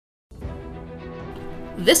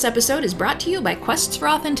This episode is brought to you by Quests for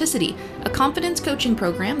Authenticity, a confidence coaching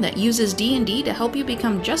program that uses D&D to help you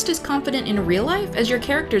become just as confident in real life as your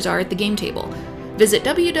characters are at the game table. Visit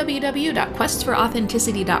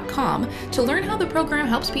www.questsfораuthenticity.com to learn how the program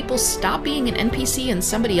helps people stop being an NPC in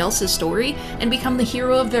somebody else's story and become the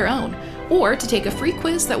hero of their own, or to take a free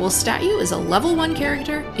quiz that will stat you as a level 1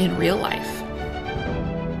 character in real life.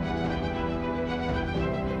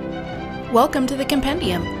 Welcome to the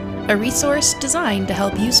Compendium, a resource designed to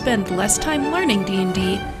help you spend less time learning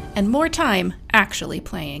D&D and more time actually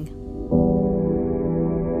playing.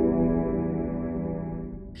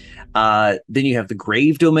 Then you have the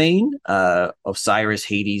Grave Domain. Osiris,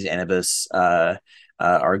 Hades, Anubis are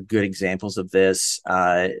good examples of this.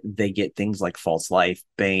 They get things like False Life,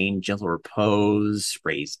 Bane, Gentle Repose,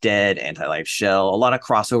 Raised Dead, Anti-Life Shell, a lot of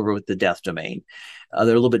crossover with the Death Domain. They're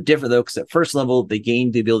a little bit different, though, because at first level, they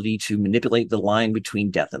gain the ability to manipulate the line between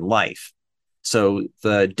death and life. So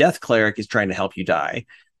the Death Cleric is trying to help you die.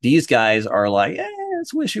 These guys are like,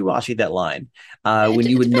 it's wishy-washy, that line. It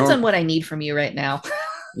depends on what I need from you right now.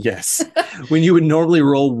 Yes. When you would normally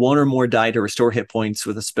roll one or more die to restore hit points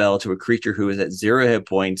with a spell to a creature who is at 0 hit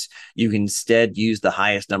points, you can instead use the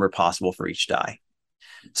highest number possible for each die.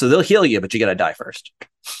 So they'll heal you, but you got to die first.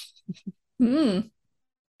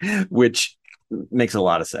 Which makes a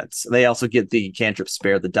lot of sense. They also get the cantrip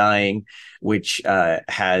Spare the Dying, which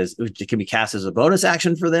can be cast as a bonus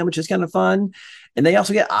action for them, which is kind of fun. And they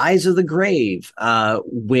also get Eyes of the Grave,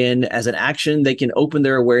 when, as an action, they can open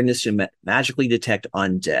their awareness to magically detect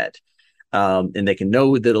undead. And they can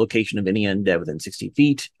know the location of any undead within 60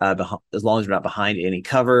 feet, as long as they're not behind any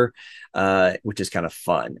cover, which is kind of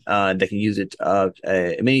fun. They can use it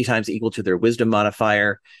many times equal to their wisdom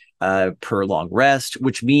modifier per long rest,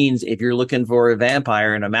 which means if you're looking for a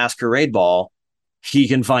vampire in a masquerade ball, he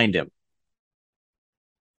can find him.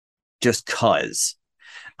 Just cuz.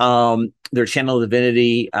 Their channel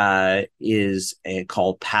divinity is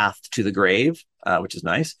called Path to the Grave, which is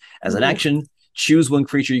nice. As an action, choose one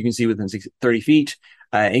creature you can see within 30 feet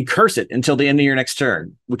and curse it until the end of your next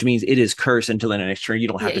turn, which means it is cursed until the next turn. You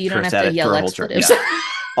don't have to curse at it for a whole turn. Yeah.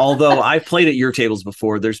 Although I've played at your tables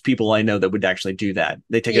before, there's people I know that would actually do that.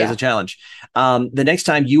 They take it as a challenge. The next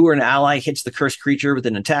time you or an ally hits the cursed creature with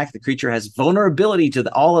an attack, the creature has vulnerability to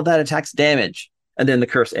all of that attack's damage, and then the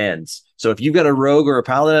curse ends. So if you've got a rogue or a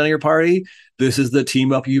paladin on your party, this is the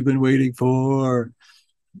team up you've been waiting for.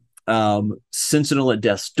 Sentinel at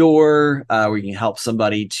Death's Door, where you can help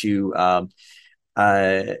somebody to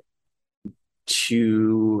turn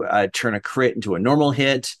a crit into a normal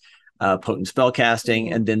hit. Potent spell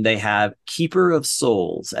casting, and then they have Keeper of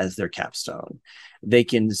Souls as their capstone. They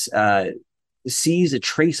can seize a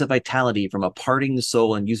trace of vitality from a parting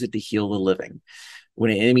soul and use it to heal the living. When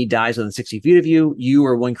an enemy dies within 60 feet of you, you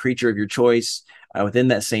or one creature of your choice within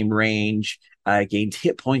that same range gains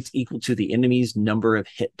hit points equal to the enemy's number of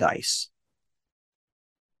hit dice.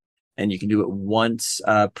 And you can do it once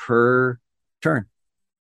per turn.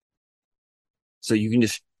 So you can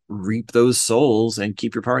just reap those souls and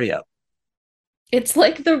keep your party up. It's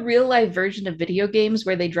like the real life version of video games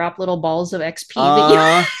where they drop little balls of XP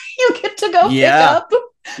that you get to go pick up.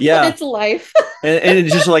 Yeah, but it's life. and it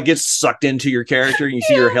just like gets sucked into your character, and you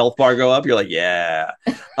see your health bar go up. You're like, yeah,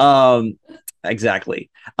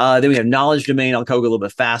 exactly. Then we have Knowledge Domain. I'll go a little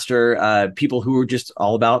bit faster. People who are just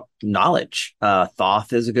all about knowledge.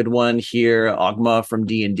 Thoth is a good one here. Ogma from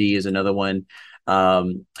D&D is another one.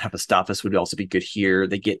 Hephaestus would also be good here.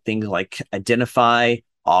 They get things like Identify,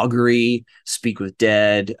 Augury, Speak with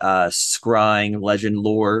Dead, Scrying, Legend,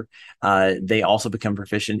 Lore. They also become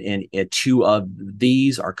proficient in 2 of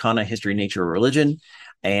these: Arcana, History, Nature, or Religion.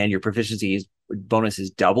 And your proficiency bonus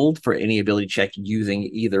is doubled for any ability check using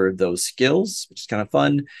either of those skills, which is kind of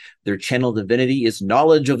fun. Their channel divinity is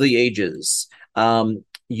Knowledge of the Ages.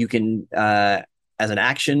 You can, as an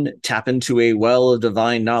action, tap into a well of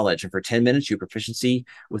divine knowledge, and for 10 minutes, you have proficiency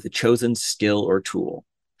with a chosen skill or tool.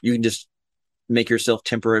 You can just make yourself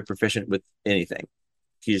temporarily proficient with anything.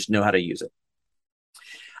 You just know how to use it.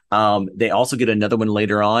 They also get another one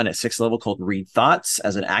later on at 6th level called Read Thoughts.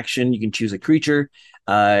 As an action, you can choose a creature.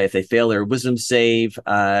 If they fail their wisdom save,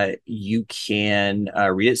 you can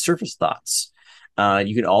read its surface thoughts.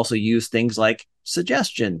 You can also use things like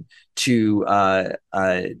Suggestion to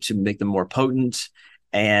make them more potent.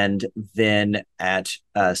 And then at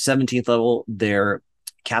 17th level, their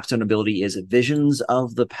capstone ability is Visions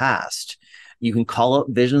of the Past. You can call up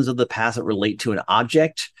visions of the past that relate to an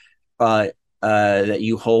object that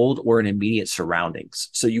you hold or an immediate surroundings.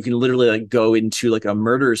 So you can literally like go into like a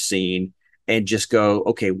murder scene and just go,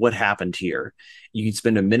 okay, what happened here? You can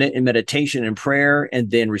spend a minute in meditation and prayer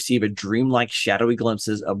and then receive a dreamlike shadowy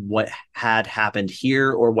glimpses of what had happened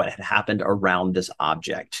here or what had happened around this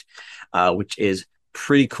object, which is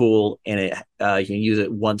pretty cool. And you can use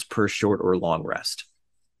it once per short or long rest.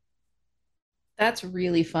 That's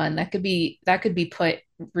really fun. That could be put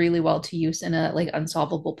really well to use in a like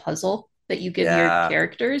unsolvable puzzle that you give your Yeah.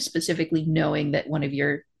 characters, specifically knowing that one of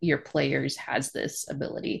your players has this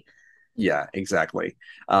ability. Yeah, exactly.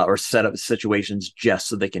 Or set up situations just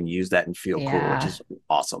so they can use that and feel cool, which Yeah. is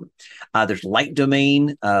awesome. There's Light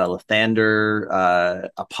Domain, Lathander,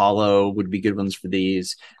 Apollo would be good ones for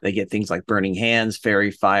these. They get things like Burning Hands, Fairy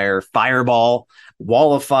Fire, Fireball,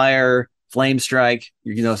 Wall of Fire, Flame Strike.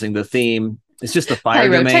 You're noticing the theme. It's just the fire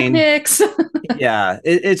domain. Pyrotechnics. Yeah,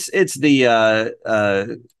 it's the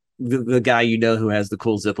guy who has the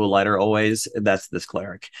cool Zippo lighter always. That's this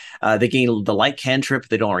cleric. They gain the light cantrip.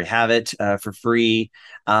 They don't already have it for free.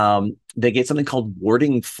 They get something called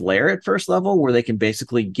Warding Flare at first level, where they can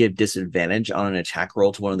basically give disadvantage on an attack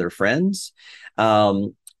roll to one of their friends.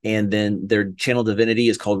 And then their channel divinity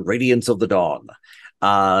is called Radiance of the Dawn.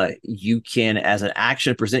 You can, as an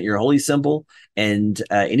action, present your holy symbol, and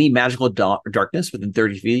any magical darkness within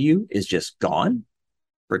 30 feet of you is just gone,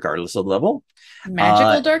 regardless of level.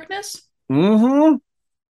 Magical darkness? Mm-hmm.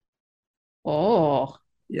 Oh.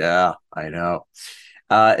 Yeah, I know.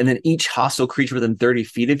 And then each hostile creature within 30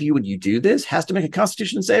 feet of you, when you do this, has to make a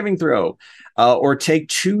Constitution saving throw, or take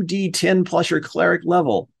 2d10 plus your cleric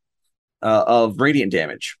level of radiant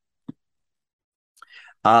damage.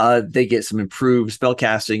 They get some improved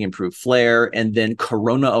spellcasting, improved flare, and then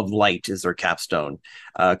Corona of Light is their capstone.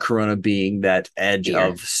 Corona being that edge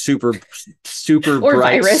of super Or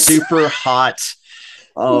bright, virus. super hot.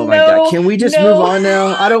 Oh my God. Can we just move on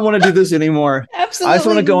now? I don't want to do this anymore. Absolutely. I just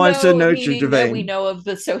want to go on to Notre meaning that we Dame, know of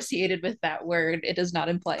associated with that word. It does not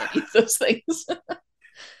imply any of those things.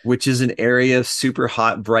 which is an area of super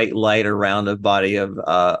hot, bright light around a body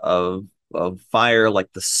of fire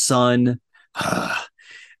like the sun.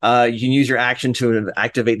 You can use your action to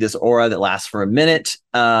activate this aura that lasts for a minute.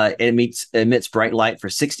 It emits bright light for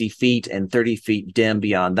 60 feet and 30 feet dim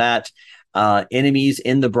beyond that. Enemies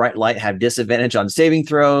in the bright light have disadvantage on saving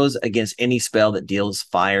throws against any spell that deals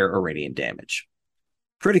fire or radiant damage.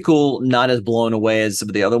 Pretty cool. Not as blown away as some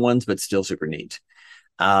of the other ones, but still super neat.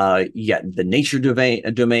 You got the nature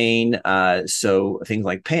domain. So things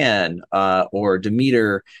like Pan or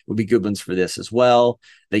Demeter would be good ones for this as well.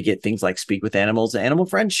 They get things like Speak with Animals, Animal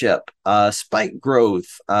Friendship, Spike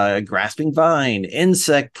Growth, Grasping Vine,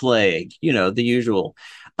 Insect Plague, the usual.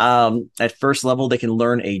 At first level, they can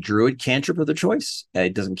learn a Druid cantrip of their choice.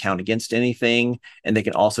 It doesn't count against anything. And they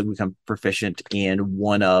can also become proficient in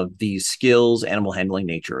one of these skills: Animal Handling,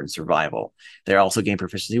 Nature, and Survival. They also gain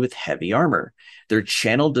proficiency with Heavy Armor. Their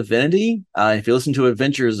channel divinity, if you listen to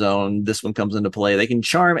Adventure Zone, this one comes into play. They can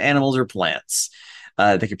charm animals or plants.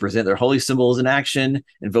 They can present their holy symbol as an action,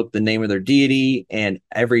 invoke the name of their deity, and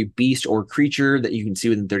every beast or creature that you can see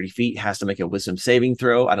within 30 feet has to make a wisdom saving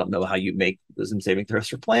throw. I don't know how you make wisdom saving throws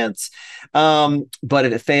for plants, but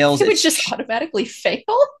if it fails, it would just automatically fail.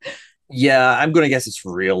 Yeah, I'm going to guess it's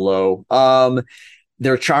real low.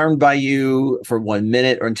 They're charmed by you for 1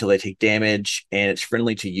 minute or until they take damage, and it's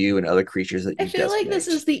friendly to you and other creatures that you I feel designate. like this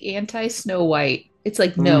is the anti-Snow White. It's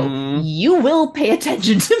like, no, you will pay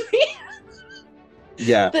attention to me.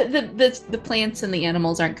 Yeah. The plants and the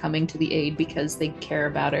animals aren't coming to the aid because they care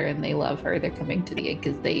about her and they love her. They're coming to the aid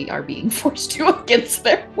because they are being forced to against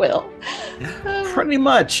their will. Pretty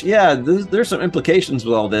much. Yeah, there's some implications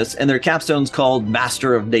with all this. And their capstone's called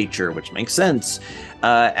Master of Nature, which makes sense.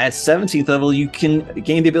 At 17th level, you can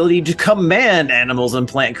gain the ability to command animals and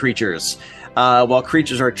plant creatures. While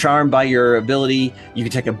creatures are charmed by your ability, you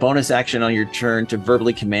can take a bonus action on your turn to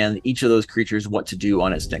verbally command each of those creatures what to do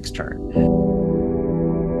on its next turn.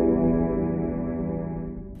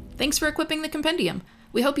 Thanks for equipping the compendium.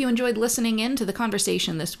 We hope you enjoyed listening in to the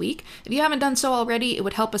conversation this week. If you haven't done so already, it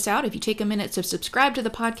would help us out if you take a minute to subscribe to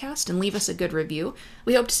the podcast and leave us a good review.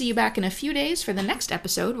 We hope to see you back in a few days for the next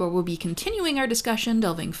episode, where we'll be continuing our discussion,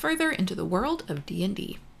 delving further into the world of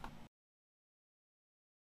D&D.